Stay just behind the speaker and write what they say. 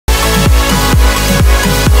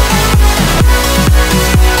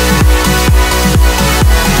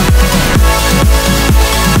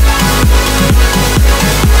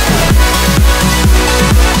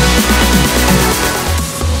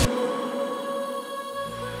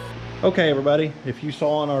Okay everybody, if you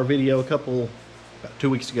saw in our video about 2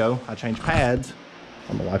 weeks ago, I changed pads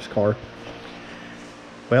on my wife's car.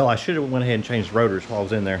 Well, I should have went ahead and changed rotors while I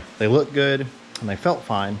was in there. They look good and they felt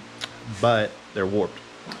fine, but they're warped.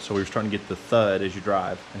 So we were starting to get the thud as you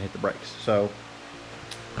drive and hit the brakes. So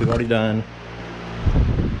we've already done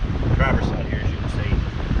the driver's side here, as you can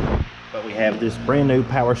see. But we have this brand new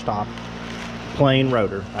Powerstop plain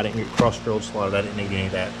rotor. I didn't get cross drilled, slotted. I didn't need any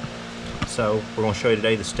of that. So we're going to show you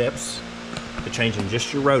today the steps to changing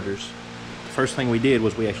just your rotors. The first thing we did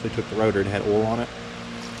was we actually took the rotor. It had oil on it,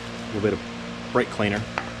 a little bit of brake cleaner,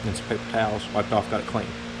 and some paper towels, wiped off, got it clean.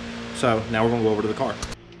 So now we're going to go over to the car. All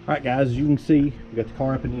right guys, as you can see, we got the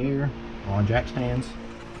car up in the air on jack stands.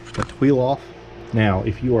 Got the wheel off. Now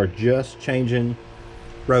if you are just changing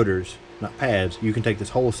rotors, not pads, you can take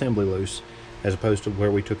this whole assembly loose, as opposed to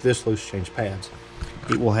where we took this loose, change pads.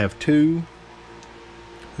 It will have two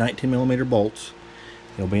 19mm bolts.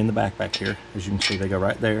 They'll be in the back here. As you can see, they go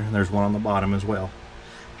right there, and there's one on the bottom as well.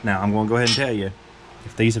 Now I'm going to go ahead and tell you,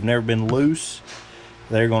 if these have never been loose,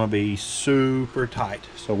 they're going to be super tight.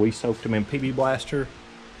 So we soaked them in PB Blaster,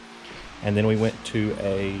 and then we went to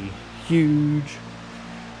a huge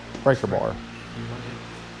breaker bar.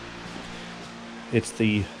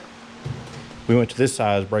 We went to this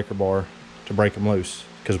size breaker bar to break them loose,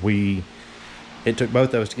 because it took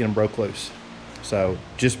both of us to get them broke loose. So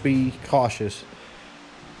just be cautious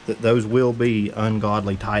that those will be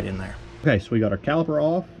ungodly tight in there. Okay, so we got our caliper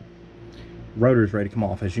off, rotor's ready to come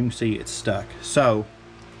off. As you can see, it's stuck. So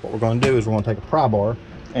what we're going to do is we're going to take a pry bar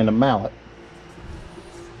and a mallet,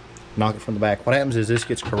 knock it from the back. What happens is this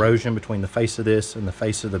gets corrosion between the face of this and the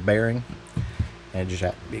face of the bearing, and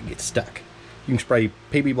it gets stuck. You can spray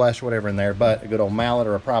PB Blast or whatever in there, but a good old mallet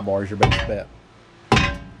or a pry bar is your best bet.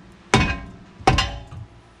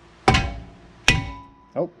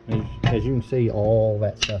 Oh, as you can see, all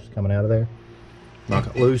that stuff's coming out of there. Knock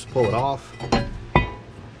it loose, pull it off, and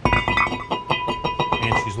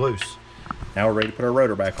she's loose. Now we're ready to put our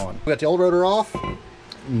rotor back on. We got the old rotor off.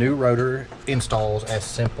 New rotor installs as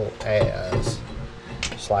simple as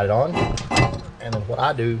slide it on, and then what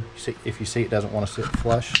I do, if you see it doesn't want to sit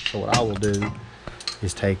flush, so what I will do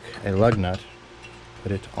is take a lug nut,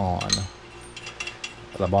 put it on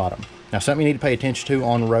the bottom. Now something you need to pay attention to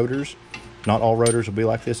on rotors, not all rotors will be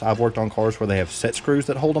like this. I've worked on cars where they have set screws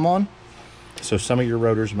that hold them on. So some of your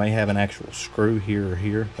rotors may have an actual screw here or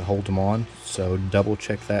here that holds them on. So double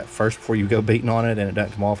check that first before you go beating on it and it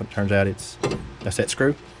doesn't come off and it turns out it's a set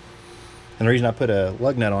screw. And the reason I put a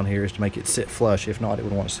lug nut on here is to make it sit flush. If not, it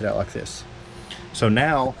would want to sit out like this. So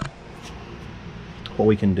now what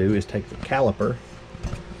we can do is take the caliper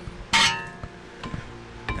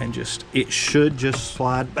and it should just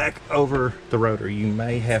slide back over the rotor. You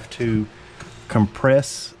may have to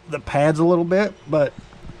compress the pads a little bit, but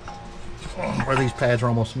where these pads are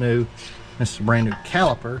almost new, this is a brand new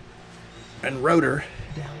caliper and rotor,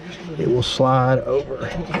 it will slide over.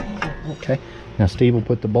 Okay, now Steve will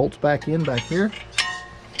put the bolts back here.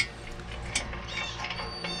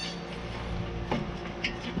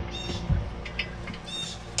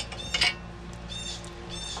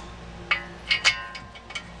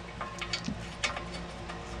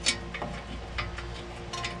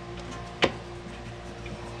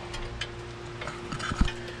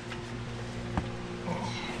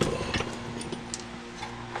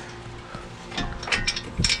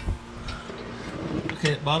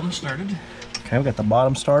 Okay, bottom started. Okay, we got the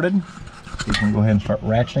bottom started. You can go ahead and start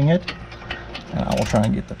ratcheting it, and I will try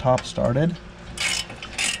and get the top started.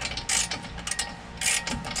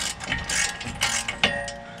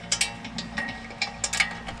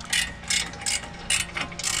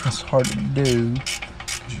 That's hard to do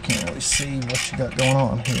because you can't really see what you got going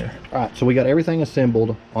on here. All right, so we got everything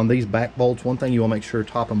assembled on these back bolts. One thing you want to make sure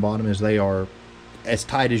top and bottom is they are as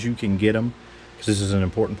tight as you can get them, because this is an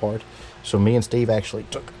important part. So me and Steve actually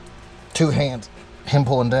took two hands, him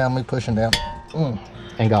pulling down, me pushing down,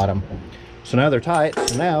 and got them. So now they're tight.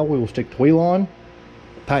 So now we will stick the wheel on,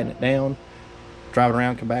 tighten it down, drive it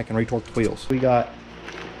around, come back and retorque the wheels. We got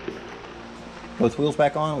both wheels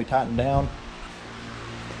back on, we tightened down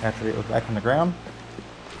after it was back on the ground.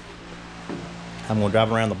 I'm going to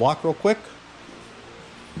drive around the block real quick,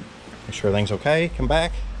 make sure everything's okay, come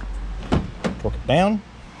back, torque it down,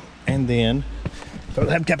 and then throw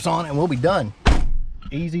the hubcaps on and we'll be done.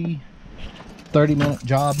 Easy 30-minute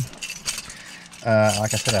job.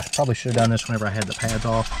 Like I said, I probably should have done this whenever I had the pads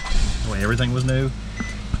off, the way everything was new,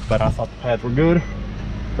 but I thought the pads were good,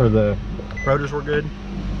 or the rotors were good.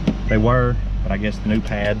 They were, but I guess the new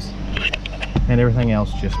pads and everything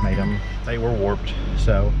else just made them, they were warped.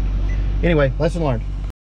 So anyway, lesson learned.